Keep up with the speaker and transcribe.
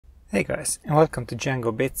Hey guys, and welcome to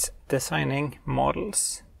Django Bits Designing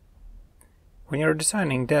Models. When you're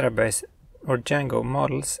designing database or Django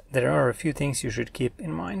models, there are a few things you should keep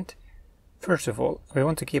in mind. First of all, we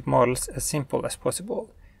want to keep models as simple as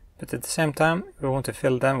possible, but at the same time we want to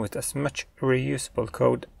fill them with as much reusable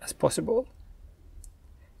code as possible.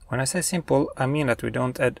 When I say simple, I mean that we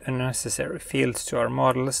don't add unnecessary fields to our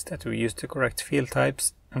models that we use to correct field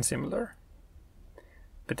types and similar.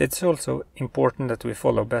 But it's also important that we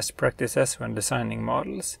follow best practices when designing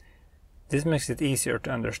models. This makes it easier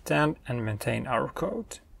to understand and maintain our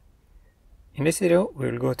code. In this video, we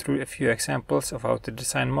will go through a few examples of how to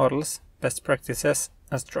design models, best practices,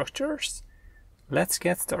 and structures. Let's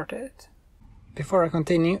get started. Before I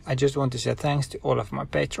continue, I just want to say thanks to all of my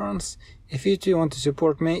patrons. If you too want to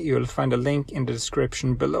support me, you will find a link in the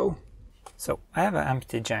description below. So, I have an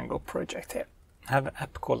empty Django project here. I have an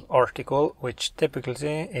app called Article, which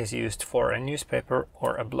typically is used for a newspaper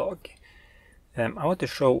or a blog. I want to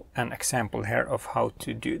show an example here of how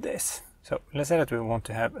to do this. So let's say that we want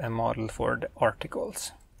to have a model for the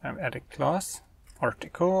articles. I add a class,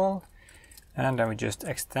 article, and then we just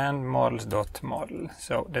extend models.model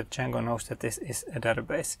so that Django knows that this is a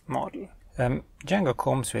database model. Django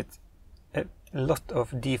comes with a lot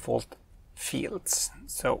of default fields.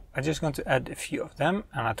 So I'm just going to add a few of them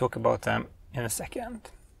and I'll talk about them in a second.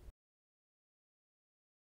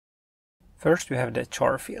 First we have the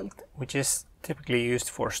char field, which is typically used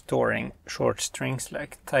for storing short strings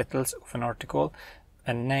like titles of an article,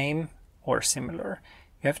 a name or similar.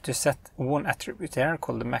 You have to set one attribute here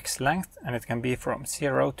called the max length, and it can be from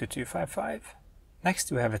 0 to 255.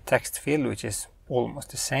 Next we have a text field, which is almost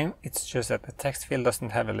the same. It's just that the text field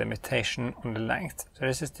doesn't have a limitation on the length. So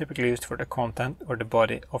this is typically used for the content or the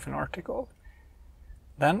body of an article.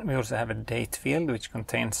 Then we also have a date field, which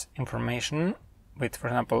contains information with, for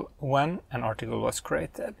example, when an article was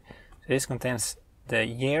created. So this contains the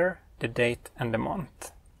year, the date, and the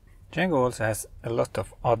month. Django also has a lot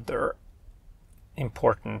of other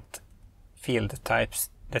important field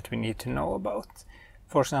types that we need to know about.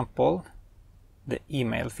 For example, the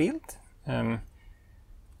email field,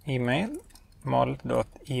 email,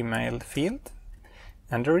 model.email field.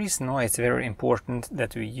 And the reason why it's very important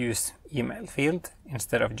that we use email field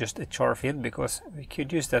instead of just a char field, because we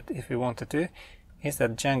could use that if we wanted to, is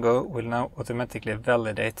that Django will now automatically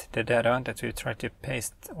validate the data that we try to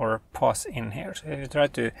paste or pass in here. So if you try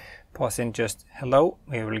to pass in just hello,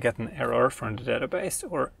 we will get an error from the database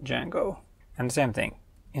or Django. And the same thing.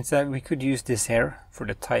 Instead, we could use this here for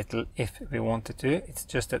the title if we wanted to. It's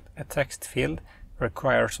just that a text field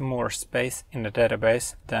requires more space in the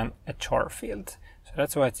database than a char field. So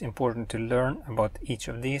that's why it's important to learn about each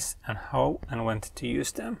of these and how and when to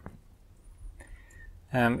use them.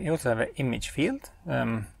 You also have an image field,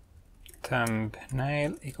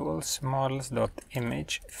 thumbnail equals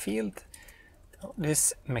models.image field.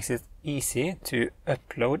 This makes it easy to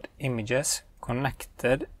upload images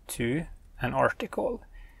connected to an article.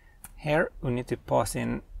 Here we need to pass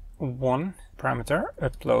in one parameter,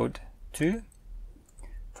 upload to,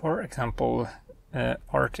 for example,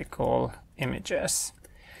 article images,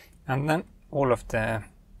 and then all of the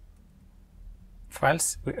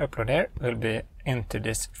files we upload here will be into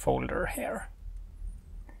this folder here.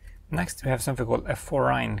 Next we have something called a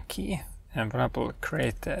foreign key, and for example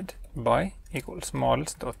created by equals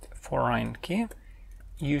models.foreign key,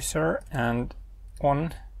 user, and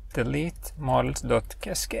on delete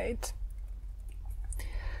models.cascade.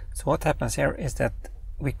 So what happens here is that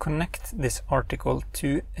we connect this article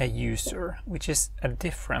to a user, which is a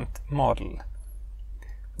different model.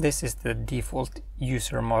 This is the default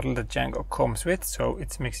user model that Django comes with, so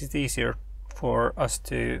it makes it easier for us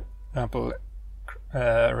to, for example,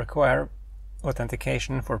 require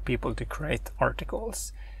authentication for people to create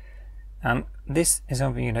articles. And this is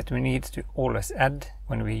something that we need to always add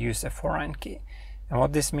when we use a foreign key. And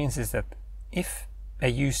what this means is that if a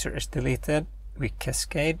user is deleted, we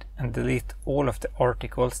cascade and delete all of the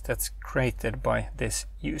articles that's created by this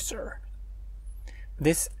user.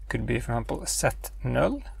 This could be, for example, set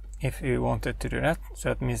null if you wanted to do that. So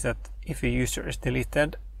that means that if a user is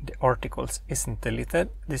deleted, the articles isn't deleted.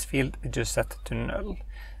 This field is just set to null.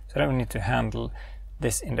 So then we need to handle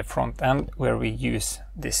this in the front end where we use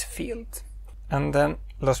this field. And then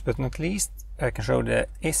last but not least, I can show the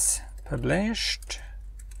is published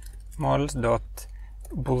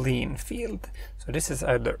models.boolean field. So this is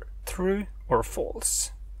either true or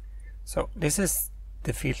false. So this is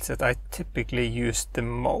the fields that I typically use the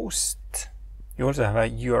most. You also have a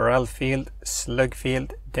URL field, slug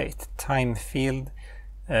field, date time field,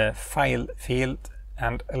 file field,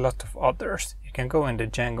 and a lot of others. You can go in the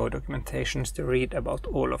Django documentations to read about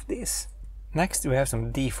all of these. Next, we have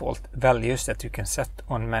some default values that you can set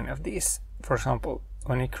on many of these. For example,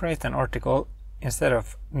 when you create an article, instead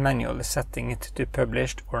of manually setting it to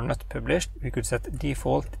published or not published, we could set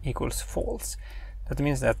default equals false. That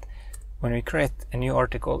means that when we create a new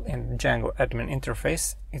article in the Django admin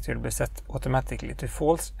interface, it will be set automatically to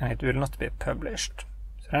false and it will not be published.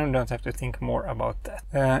 So then we don't have to think more about that.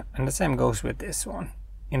 And the same goes with this one.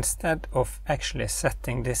 Instead of actually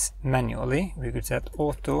setting this manually, we could set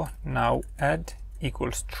auto now add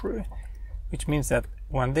equals true, which means that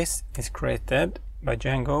when this is created by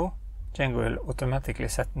Django, Django will automatically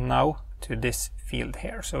set now to this field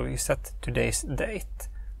here. So we set today's date.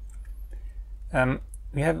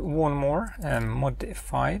 We have one more,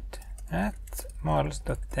 modified at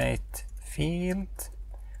models.date field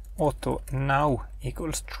auto now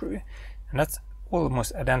equals true, and that's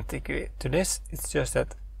almost identical to this. It's just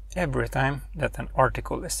that every time that an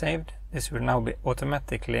article is saved, this will now be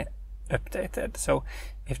automatically updated. So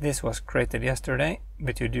if this was created yesterday,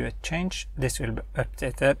 but you do a change, this will be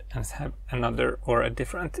updated and have another or a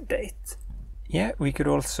different date. Yeah, we could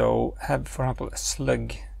also have, for example, a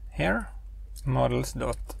slug here,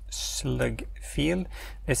 models.slug field.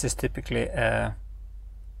 This is typically a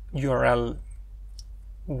URL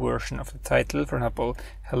version of the title. For example,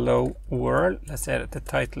 hello world. Let's say that the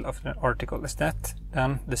title of the article is that,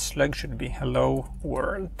 then the slug should be hello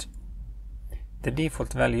world. The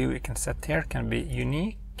default value we can set here can be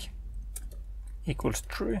unique equals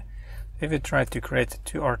true. If we try to create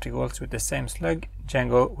two articles with the same slug,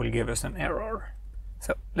 Django will give us an error.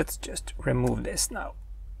 So let's just remove this now.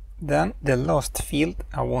 Then the last field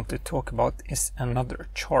I want to talk about is another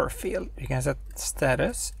char field. You can set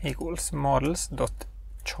status equals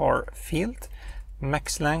models.char field.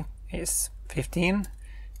 Max length is 15.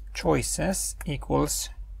 Choices equals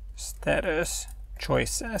status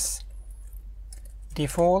choices.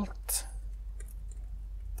 Default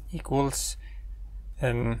equals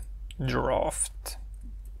draft.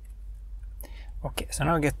 Okay, so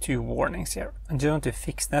now I get two warnings here. I just want to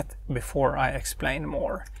fix that before I explain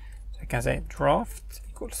more. So I can say draft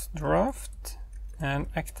equals draft and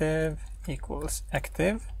active equals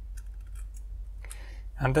active.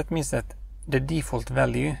 And that means that the default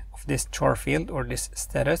value of this char field or this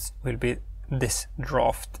status will be this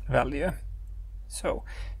draft value. So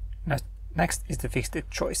next is to fix the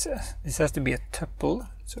choices. This has to be a tuple,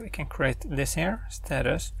 so we can create this here,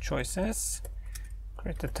 status choices,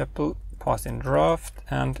 create a tuple, pass in draft,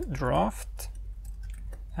 and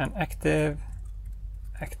active.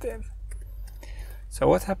 So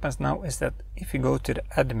what happens now is that if you go to the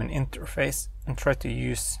admin interface and try to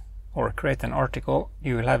use or create an article,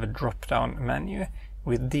 you will have a drop-down menu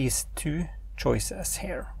with these two choices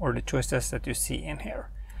here, or the choices that you see in here.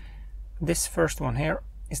 This first one here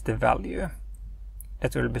is the value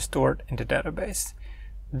that will be stored in the database.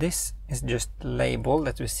 This is just the label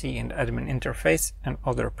that we see in the admin interface and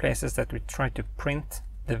other places that we try to print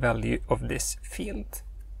the value of this field.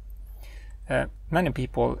 Many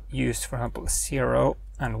people use, for example, 0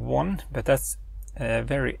 and 1, but that's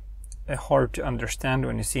very hard to understand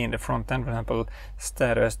when you see in the front end. For example,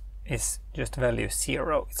 status is just value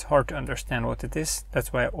 0. It's hard to understand what it is.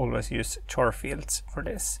 That's why I always use char fields for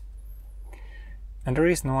this. And the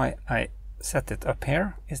reason why I set it up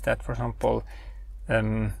here is that, for example,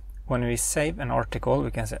 when we save an article,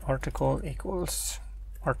 we can say article equals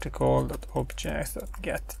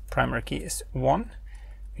article.objects.get primary key is 1.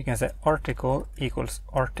 We can say article equals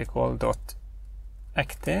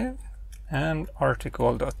article.active and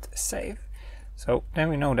article.save. So then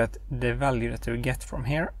we know that the value that we get from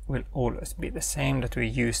here will always be the same that we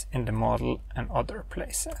use in the model and other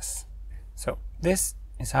places. So this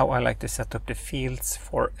is how I like to set up the fields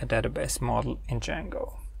for a database model in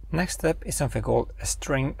Django. Next step is something called a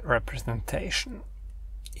string representation.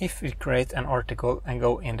 If we create an article and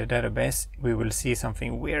go in the database, we will see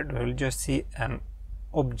something weird. We will just see an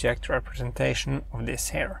object representation of this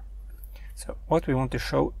here. So what we want to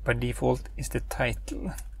show by default is the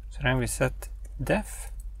title. So then we set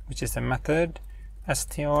def, which is a method,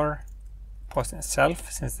 str, pass in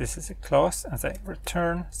self, since this is a class, and say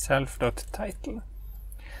return self.title.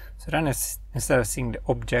 So then instead of seeing the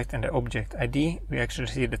object and the object ID, we actually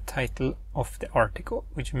see the title of the article,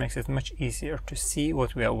 which makes it much easier to see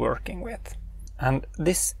what we are working with. And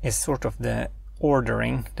this is sort of the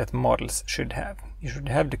ordering that models should have. You should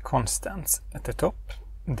have the constants at the top,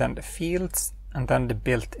 then the fields, and then the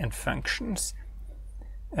built-in functions.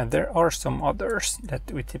 And there are some others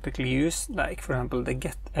that we typically use, like for example the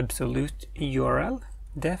get absolute URL,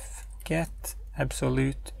 def get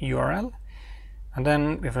absolute URL. And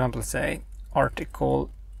then we, for example, say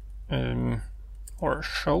article or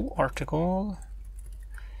show article,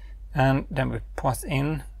 and then we pass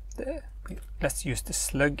in let's use the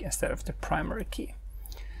slug instead of the primary key.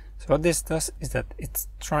 So what this does is that it's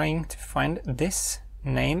trying to find this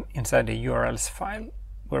name inside the URLs file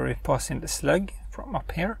where we pass in the slug from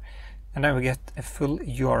up here, and then we get a full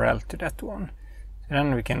URL to that one. So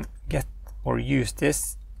then we can get or use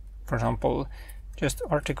this, for example, just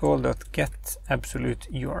article.get absolute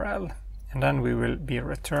URL, and then we will be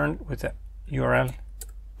returned with a URL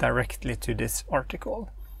directly to this article.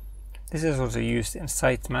 This is also used in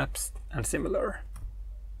sitemaps and similar.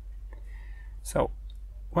 So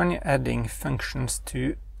when you're adding functions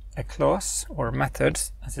to a class or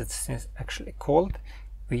methods, as it's actually called,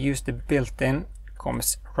 we use the built-in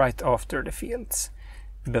comes right after the fields.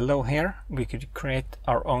 Below here we could create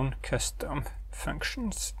our own custom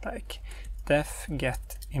functions like def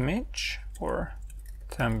get image or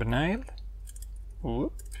thumbnail.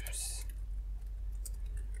 Oops.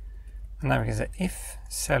 And now we can say if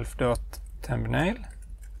self.thumbnail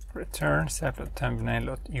return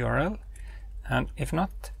self.thumbnail.url, and if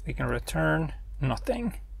not, we can return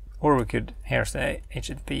nothing. Or we could here say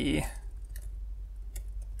http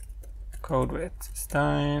code with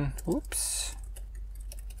Stein, oops,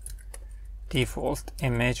 default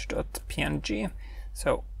image.png.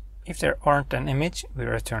 So if there aren't an image, we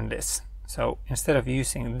return this. So instead of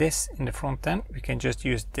using this in the front end, we can just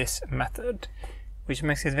use this method, which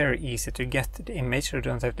makes it very easy to get the image, so you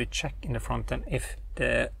don't have to check in the front end if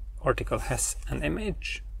the article has an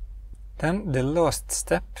image. Then the last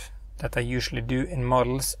step that I usually do in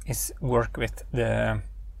models is work with the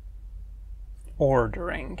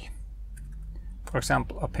ordering. For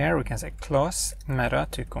example, up here we can say class meta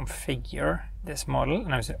to configure this model,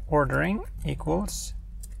 and I say ordering equals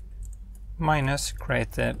minus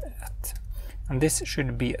created at. And this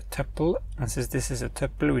should be a tuple, and since this is a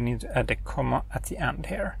tuple, we need to add a comma at the end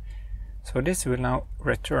here. So this will now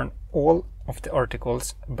return all of the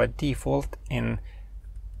articles by default in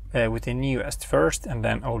with the newest first and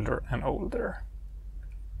then older and older.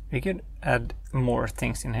 We could add more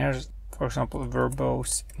things in here. For example,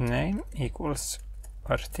 verbose name equals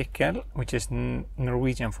artikel, which is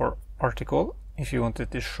Norwegian for article, if you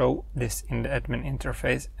wanted to show this in the admin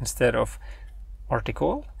interface instead of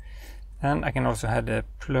article. And I can also add a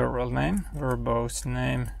plural name, verbose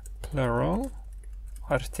name plural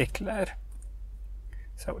artikler.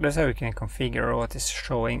 So that's how we can configure what is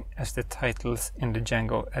showing as the titles in the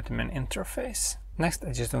Django admin interface. Next,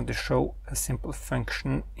 I just want to show a simple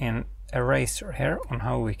function in Eraser here on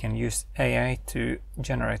how we can use AI to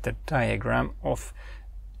generate a diagram of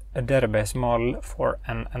a database model for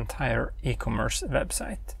an entire e-commerce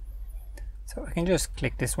website. So I can just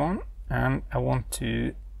click this one, and I want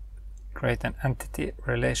to create an entity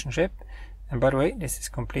relationship. And by the way, this is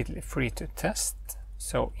completely free to test.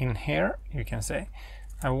 So in here you can say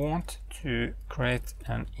I want to create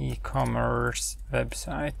an e-commerce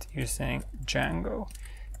website using Django.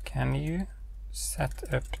 Can you set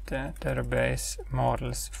up the database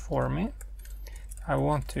models for me? I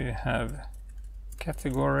want to have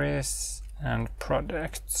categories and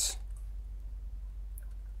products.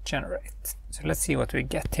 Generate. So let's see what we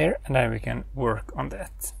get here, and then we can work on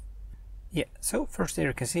that. Yeah, so first here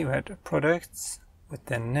you can see we have the products with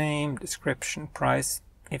the name, description, price,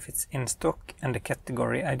 if it's in stock, and the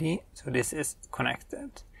category ID. So this is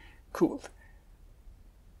connected. Cool.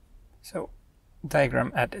 So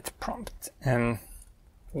diagram edit prompt. And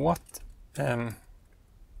what I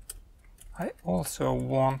also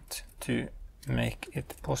want to make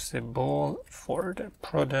it possible for the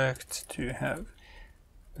product to have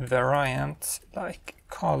variants like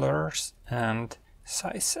colors and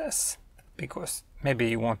sizes, because maybe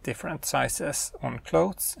you want different sizes on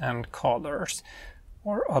clothes and colors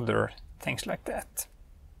or other things like that.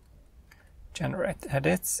 Generate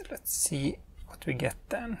edits. Let's see what we get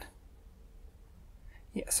then.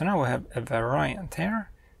 Yeah, so now we have a variant here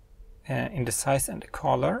in the size and the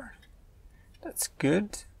color. That's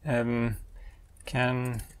good. Can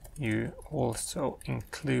you also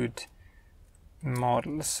include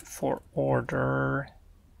models for orders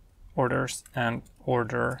and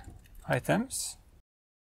order items?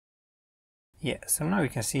 Yeah, so now you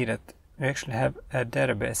can see that we actually have a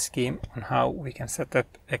database scheme on how we can set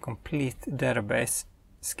up a complete database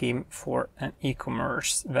scheme for an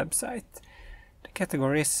e-commerce website. The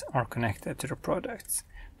categories are connected to the products.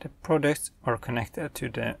 The products are connected to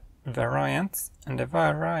the variants, and the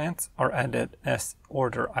variants are added as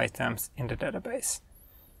order items in the database.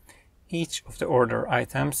 Each of the order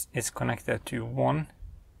items is connected to one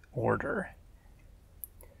order.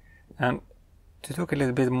 And to talk a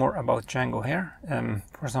little bit more about Django here,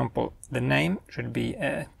 for example, the name should be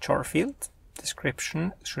a char field,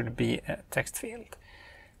 description should be a text field,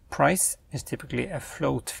 price is typically a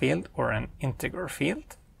float field or an integer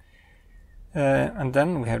field, and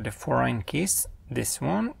then we have the foreign keys. This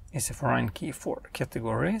one is a foreign key for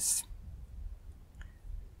categories,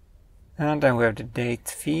 and then we have the date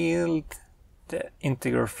field, the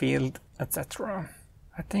integer field, etc.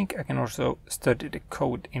 I think I can also study the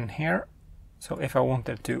code in here. So if I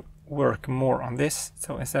wanted to work more on this,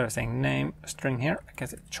 so instead of saying name string here, I can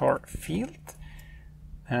say char field,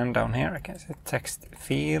 and down here I can say text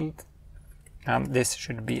field, and this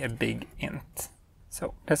should be a big int.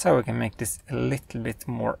 So that's how I can make this a little bit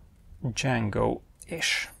more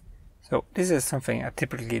Django-ish. So this is something I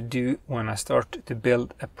typically do when I start to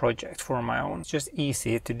build a project for my own. It's just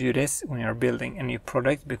easy to do this when you're building a new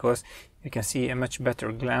product, because you can see a much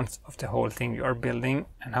better glance of the whole thing you are building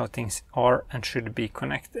and how things are and should be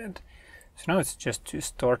connected. So now it's just to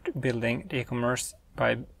start building the e-commerce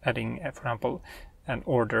by adding, for example, an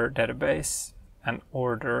order database, an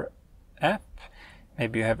order app.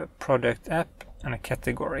 Maybe you have a product app and a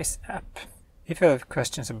categories app. If you have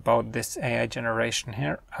questions about this AI generation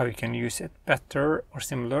here, how you can use it better or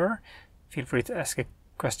similar, feel free to ask a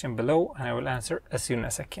question below and I will answer as soon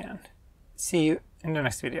as I can. See you in the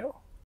next video.